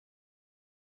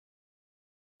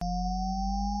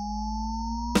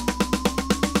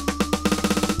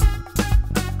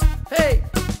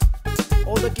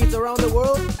kids around the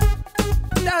world,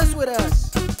 dance with us.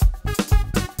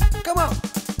 Come on.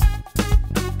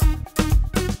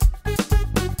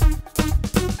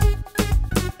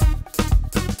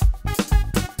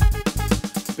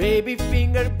 Baby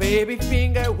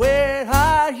finger, where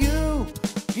are you?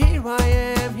 Here I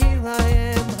am,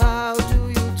 how do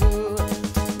you do?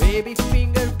 Baby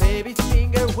finger,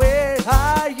 where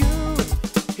are you?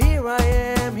 Here I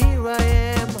am,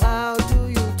 how do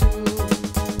you do?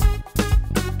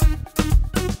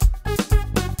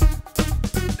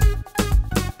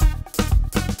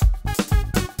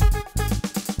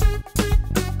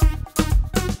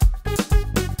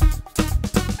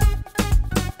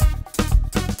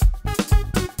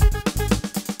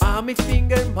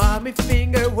 Mommy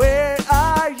finger, where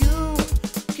are you?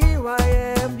 Here I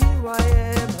am,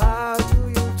 how do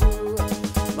you do?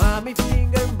 Mommy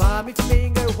finger,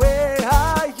 where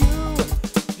are you?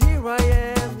 Here I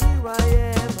am,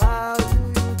 how do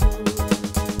you do?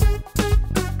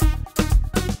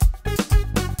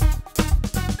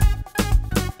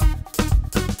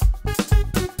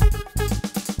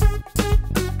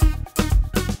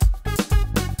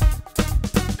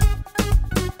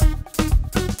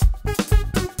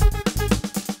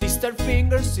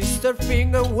 Sister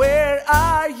finger, where